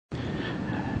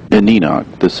And Enoch,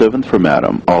 the seventh from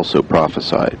Adam, also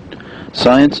prophesied.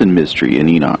 Science and mystery in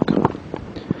Enoch.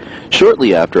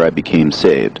 Shortly after I became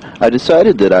saved, I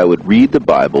decided that I would read the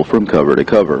Bible from cover to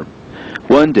cover.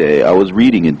 One day I was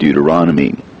reading in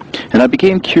Deuteronomy, and I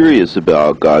became curious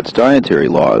about God's dietary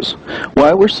laws.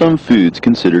 Why were some foods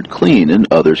considered clean and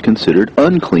others considered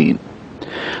unclean?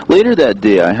 Later that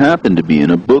day I happened to be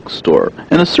in a bookstore,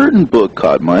 and a certain book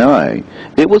caught my eye.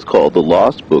 It was called The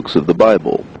Lost Books of the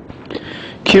Bible.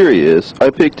 Curious, I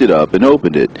picked it up and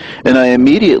opened it, and I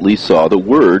immediately saw the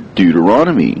word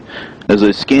Deuteronomy. As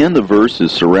I scanned the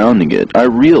verses surrounding it, I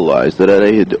realized that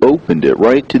I had opened it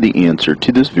right to the answer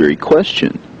to this very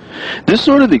question. This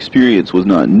sort of experience was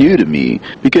not new to me,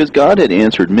 because God had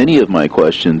answered many of my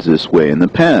questions this way in the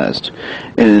past,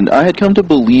 and I had come to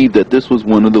believe that this was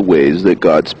one of the ways that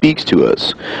God speaks to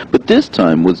us. But this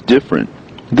time was different.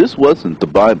 This wasn't the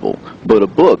Bible, but a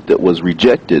book that was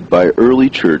rejected by early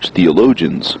church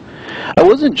theologians. I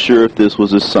wasn't sure if this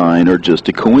was a sign or just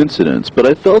a coincidence, but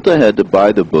I felt I had to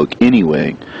buy the book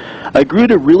anyway. I grew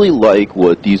to really like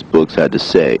what these books had to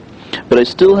say, but I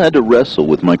still had to wrestle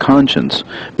with my conscience,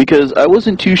 because I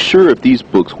wasn't too sure if these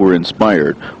books were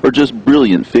inspired or just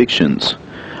brilliant fictions.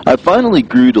 I finally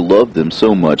grew to love them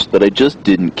so much that I just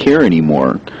didn't care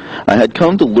anymore. I had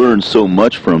come to learn so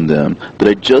much from them that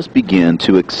I just began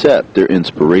to accept their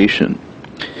inspiration.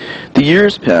 The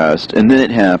years passed, and then it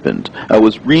happened. I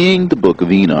was reading the book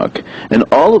of Enoch, and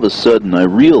all of a sudden I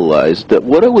realized that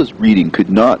what I was reading could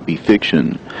not be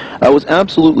fiction. I was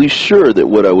absolutely sure that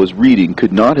what I was reading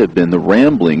could not have been the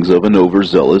ramblings of an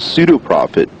overzealous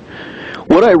pseudo-prophet.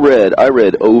 What I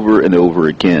read over and over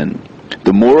again.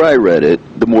 The more I read it,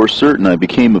 the more certain I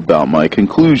became about my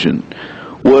conclusion.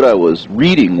 What I was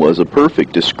reading was a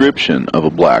perfect description of a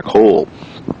black hole.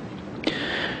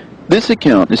 This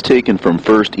account is taken from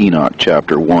 1 Enoch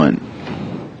chapter 1.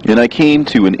 And I came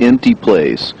to an empty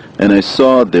place, and I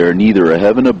saw there neither a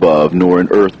heaven above nor an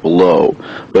earth below,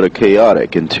 but a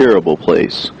chaotic and terrible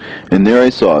place. And there I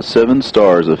saw 7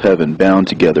 stars of heaven bound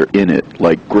together in it,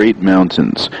 like great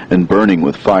mountains, and burning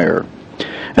with fire.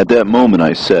 At that moment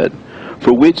I said,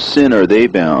 "For which sin are they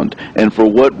bound, and for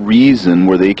what reason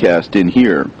were they cast in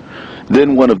here?"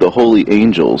 Then one of the holy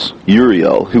angels,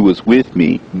 Uriel, who was with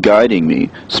me, guiding me,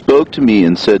 spoke to me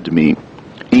and said to me,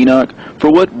 "Enoch, for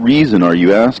what reason are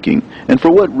you asking, and for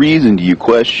what reason do you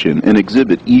question and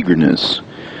exhibit eagerness?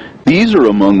 These are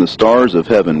among the stars of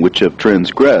heaven which have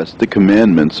transgressed the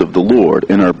commandments of the Lord,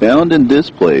 and are bound in this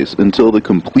place until the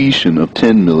completion of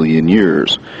 10 million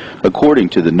years, according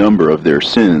to the number of their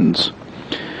sins."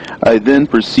 I then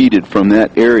proceeded from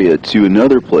that area to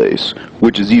another place,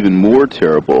 which is even more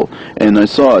terrible, and I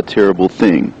saw a terrible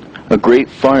thing, a great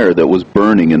fire that was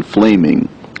burning and flaming.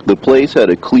 The place had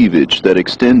a cleavage that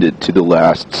extended to the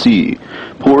last sea,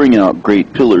 pouring out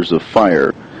great pillars of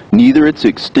fire. Neither its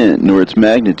extent nor its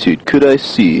magnitude could I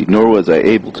see, nor was I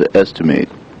able to estimate.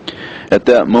 At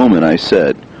that moment I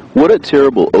said, "What a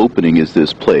terrible opening is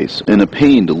this place, and a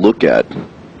pain to look at."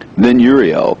 Then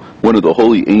Uriel, one of the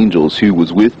holy angels who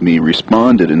was with me,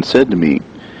 responded and said to me,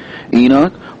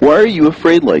 "Enoch, why are you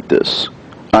afraid like this?"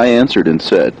 I answered and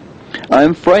said, "I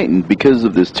am frightened because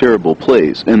of this terrible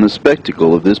place and the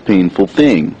spectacle of this painful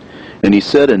thing." And he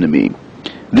said unto me,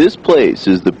 "This place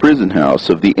is the prison house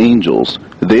of the angels.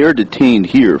 They are detained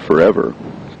here forever."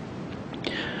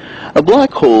 A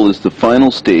black hole is the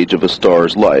final stage of a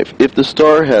star's life if the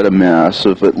star had a mass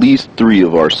of at least 3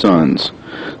 of our suns.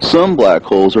 Some black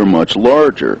holes are much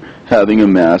larger, having a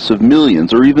mass of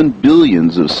millions or even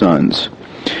billions of suns.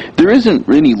 There isn't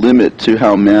any limit to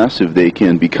how massive they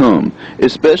can become,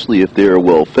 especially if they are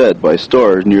well fed by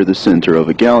stars near the center of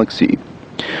a galaxy.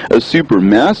 A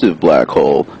supermassive black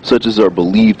hole, such as are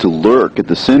believed to lurk at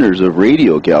the centers of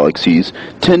radio galaxies,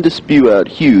 tend to spew out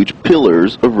huge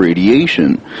pillars of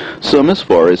radiation, some as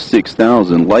far as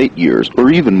 6,000 light years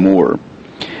or even more.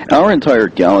 Our entire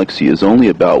galaxy is only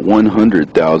about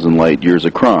 100,000 light years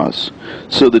across,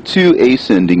 so the 2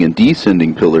 ascending and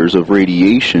descending pillars of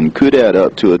radiation could add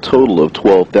up to a total of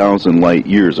 12,000 light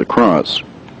years across.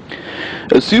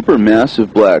 A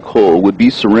supermassive black hole would be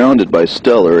surrounded by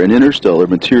stellar and interstellar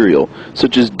material,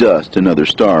 such as dust and other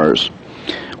stars.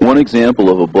 One example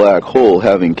of a black hole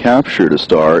having captured a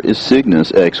star is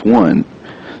Cygnus X1.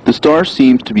 The star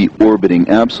seems to be orbiting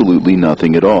absolutely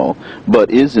nothing at all, but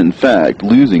is in fact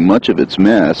losing much of its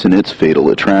mass in its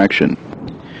fatal attraction.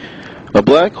 A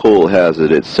black hole has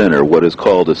at its center what is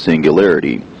called a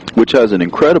singularity, which has an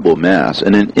incredible mass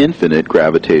and an infinite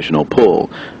gravitational pull,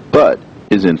 but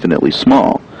is infinitely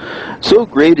small. So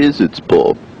great is its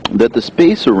pull that the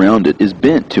space around it is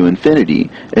bent to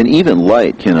infinity, and even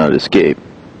light cannot escape.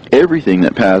 Everything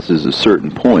that passes a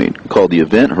certain point, called the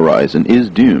event horizon, is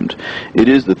doomed. It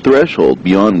is the threshold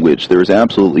beyond which there is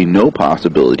absolutely no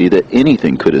possibility that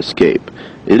anything could escape.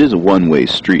 It is a one-way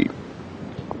street.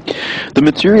 The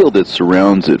material that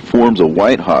surrounds it forms a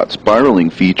white-hot spiraling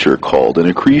feature called an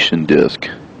accretion disk.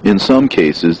 In some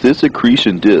cases, this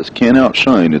accretion disk can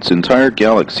outshine its entire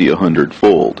galaxy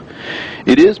 100-fold.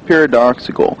 It is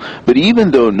paradoxical, but even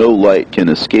though no light can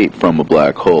escape from a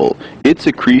black hole, its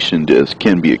accretion disk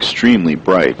can be extremely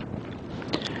bright.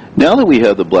 Now that we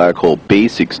have the black hole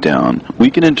basics down,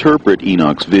 we can interpret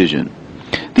Enoch's vision.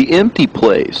 The empty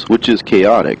place, which is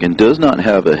chaotic and does not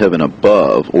have a heaven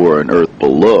above or an earth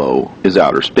below, is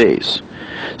outer space.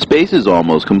 Space is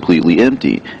almost completely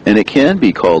empty, and it can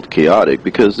be called chaotic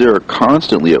because there are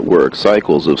constantly at work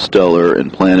cycles of stellar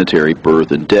and planetary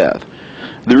birth and death.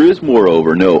 There is,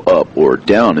 moreover, no up or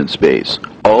down in space.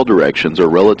 All directions are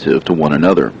relative to one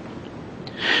another.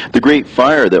 The great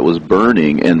fire that was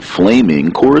burning and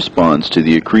flaming corresponds to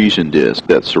the accretion disk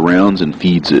that surrounds and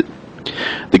feeds it.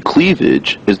 The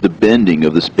cleavage is the bending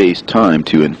of the space-time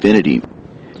to infinity.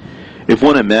 If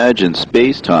one imagines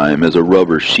space-time as a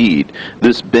rubber sheet,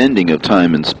 this bending of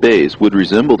time and space would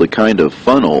resemble the kind of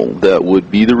funnel that would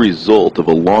be the result of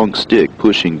a long stick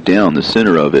pushing down the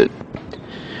center of it.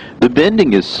 The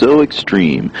bending is so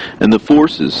extreme and the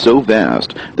forces so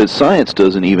vast that science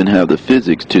doesn't even have the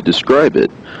physics to describe it.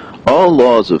 All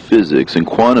laws of physics and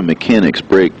quantum mechanics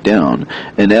break down,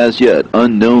 and as yet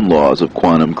unknown laws of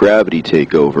quantum gravity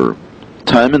take over.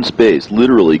 Time and space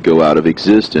literally go out of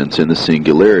existence in the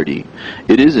singularity.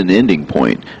 It is an ending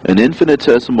point, an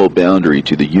infinitesimal boundary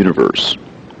to the universe.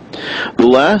 The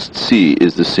last C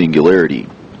is the singularity.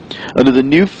 Under the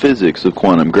new physics of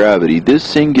quantum gravity, this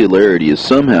singularity is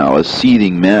somehow a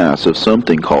seething mass of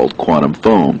something called quantum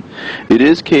foam. It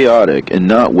is chaotic and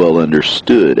not well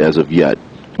understood as of yet,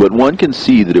 but one can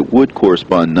see that it would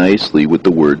correspond nicely with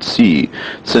the word sea,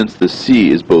 since the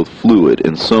sea is both fluid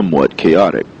and somewhat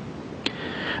chaotic.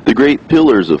 The great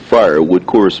pillars of fire would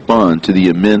correspond to the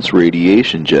immense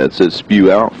radiation jets that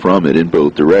spew out from it in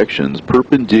both directions,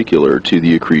 perpendicular to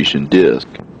the accretion disk.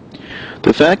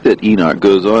 The fact that Enoch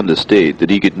goes on to state that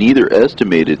he could neither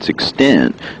estimate its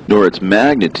extent nor its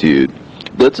magnitude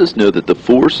lets us know that the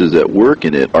forces at work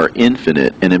in it are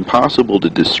infinite and impossible to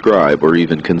describe or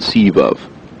even conceive of.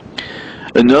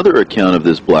 Another account of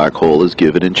this black hole is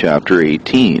given in chapter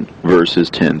 18,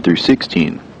 verses 10 through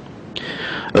 16.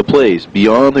 A place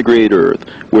beyond the great earth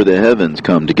where the heavens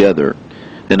come together.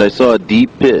 And I saw a deep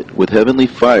pit with heavenly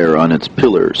fire on its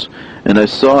pillars, and I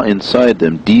saw inside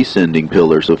them descending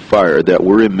pillars of fire that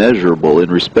were immeasurable in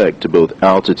respect to both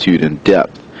altitude and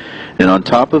depth. And on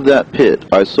top of that pit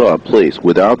I saw a place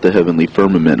without the heavenly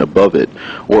firmament above it,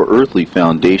 or earthly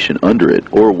foundation under it,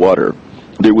 or water.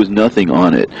 There was nothing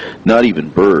on it, not even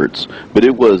birds, but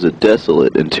it was a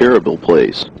desolate and terrible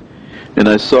place. And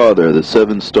I saw there the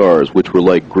 7 stars, which were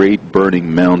like great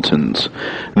burning mountains.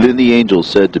 Then the angel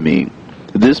said to me,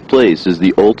 "This place is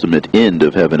the ultimate end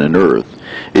of heaven and earth.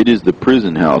 It is the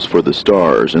prison house for the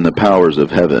stars and the powers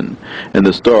of heaven, and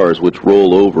the stars which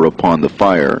roll over upon the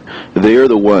fire. They are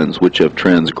the ones which have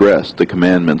transgressed the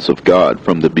commandments of God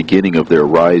from the beginning of their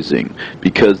rising,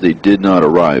 because they did not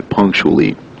arrive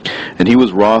punctually. And he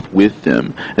was wroth with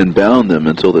them, and bound them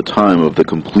until the time of the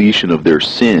completion of their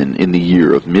sin in the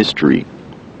year of mystery."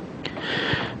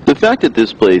 The fact that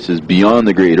this place is beyond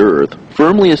the great earth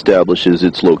firmly establishes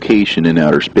its location in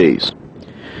outer space.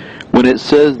 When it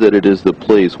says that it is the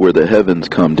place where the heavens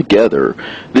come together,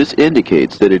 this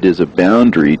indicates that it is a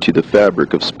boundary to the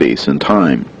fabric of space and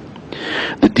time.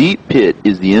 The deep pit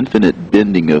is the infinite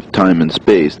bending of time and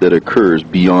space that occurs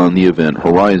beyond the event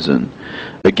horizon.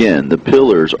 Again, the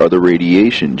pillars are the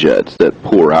radiation jets that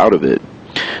pour out of it.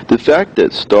 The fact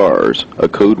that stars, a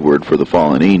code word for the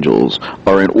fallen angels,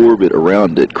 are in orbit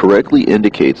around it correctly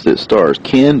indicates that stars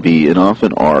can be and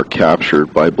often are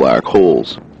captured by black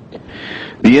holes.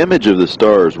 The image of the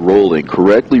stars rolling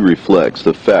correctly reflects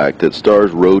the fact that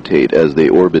stars rotate as they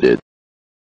orbit it.